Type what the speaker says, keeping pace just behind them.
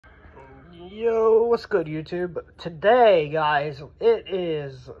Yo, what's good, YouTube? Today, guys, it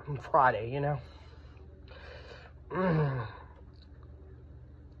is Friday, you know?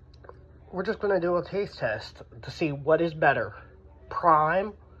 We're just gonna do a taste test to see what is better.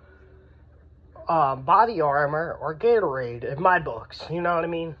 Prime, Body Armor, or Gatorade, in my books, you know what I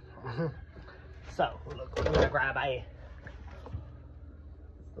mean? So, look, we're gonna grab a...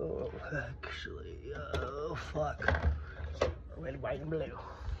 Oh, actually, oh, fuck. Red, white, and blue.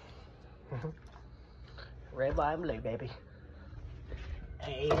 Red, white, and blue, baby.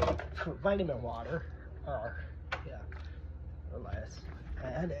 A vitamin water, or yeah, or less,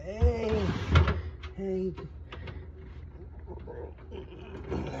 and a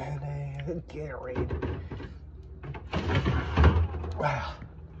Gatorade. Wow.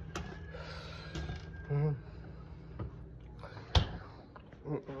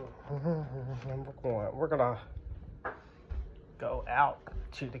 We're gonna go out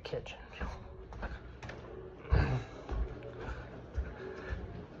to the kitchen.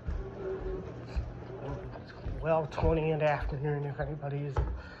 12:20 in the afternoon, if anybody is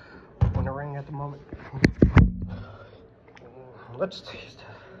wondering at the moment. Let's taste.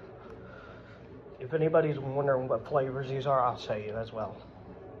 If anybody's wondering what flavors these are, I'll show you as well.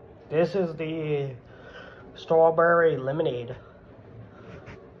 This is the strawberry lemonade.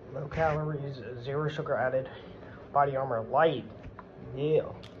 Low calories, zero sugar added. Body Armor Light. Yeah.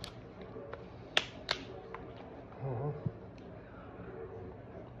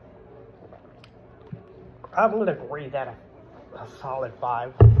 I'm gonna rate that a solid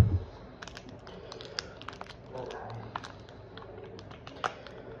 5.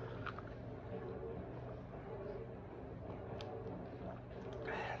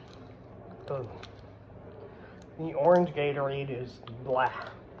 The orange Gatorade is blah.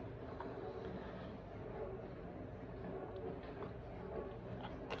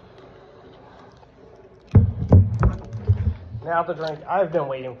 Now the drink I've been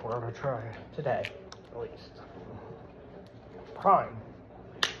waiting for to try today, at least. Prime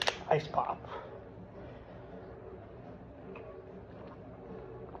Ice Pop.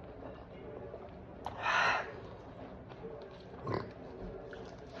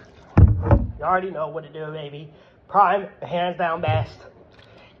 You already know what to do, baby. Prime, hands down best.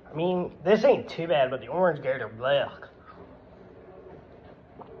 I mean, this ain't too bad, but the orange Gator, blech.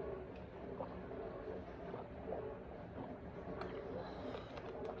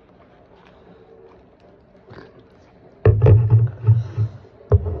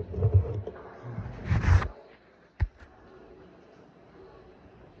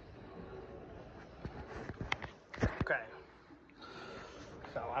 Okay,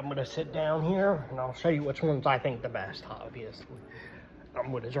 so I'm gonna sit down here and I'll show you which ones I think the best, obviously.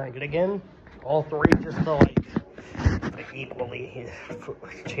 I'm gonna drink it again, all three, just to like equally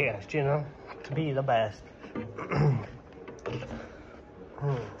chance, you know, to be the best.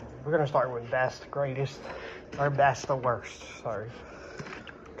 We're gonna start with best, greatest, or best to worst, sorry.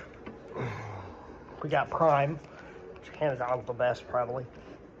 We got Prime, which hands down the best, probably.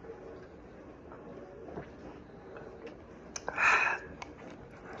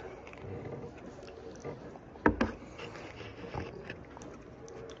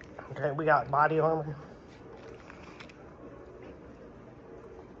 Okay, we got Body Armor.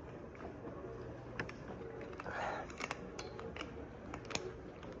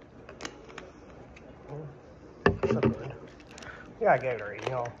 So good. We got Gatorade, you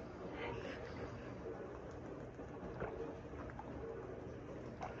know.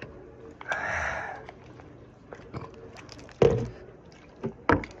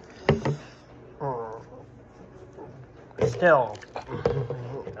 Still,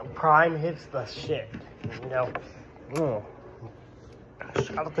 Prime hits the shit, you know.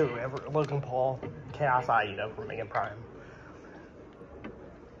 Shout out to Logan Paul, Chaos I, you know, for making Prime.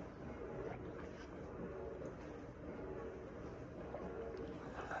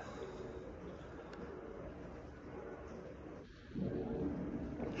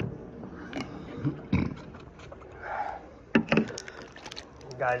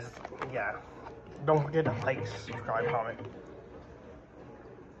 Guys, yeah, don't forget to like, subscribe, comment.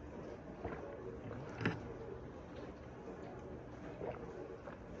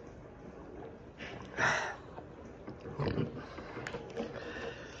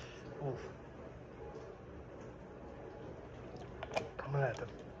 I'm gonna have to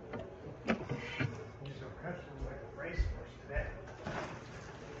use a restroom like a racehorse today.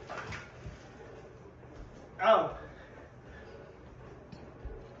 Oh.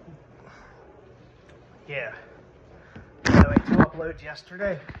 Yeah. So I had 2 uploads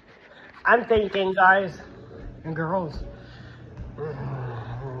yesterday. I'm thinking, guys and girls,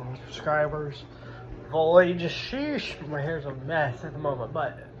 subscribers. Void, sheesh, my hair's a mess at the moment,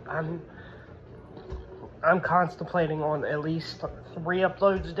 but I'm contemplating on at least 3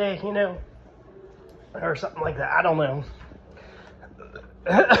 uploads a day, you know, or something like that. I don't know.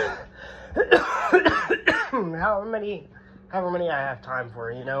 however many I have time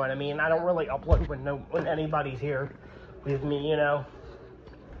for, you know what I mean? I don't really upload when anybody's here with me, you know.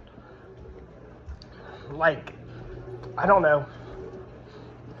 Like, I don't know.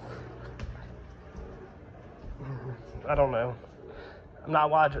 I'm not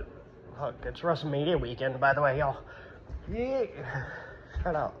watching. Look, it's WrestleMania weekend, by the way, y'all. Yeah.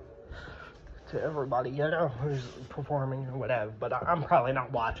 Shout out to everybody, you know, who's performing or whatever. But I'm probably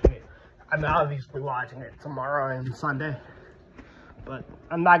not watching it. I'm obviously watching it tomorrow and Sunday. But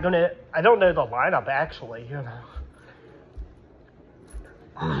I'm not gonna. I don't know the lineup, actually, you know.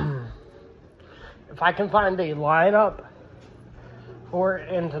 If I can find a lineup or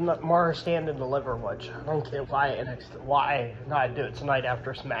into tomorrow Stand and Deliver, which I don't care why not do it tonight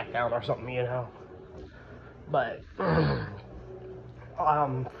after SmackDown or something, you know. But for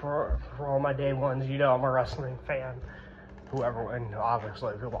all my day ones, you know, I'm a wrestling fan. Whoever, and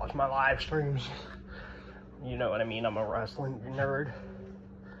obviously if you watch my live streams, you know what I mean. I'm a wrestling nerd.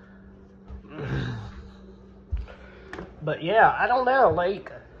 But yeah, I don't know, like,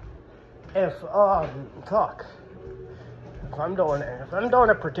 if I'm doing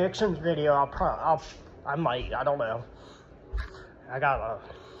a predictions video, I might, I don't know. I gotta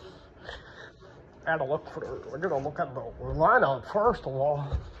we're gonna look at the lineup first of all,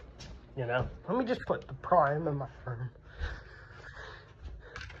 you know. Let me just put the Prime in my phone.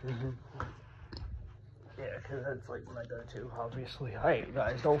 Yeah, because that's like my go-to, obviously. Hey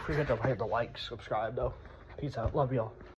guys, don't forget to hit the like, subscribe though. Peace out, love y'all.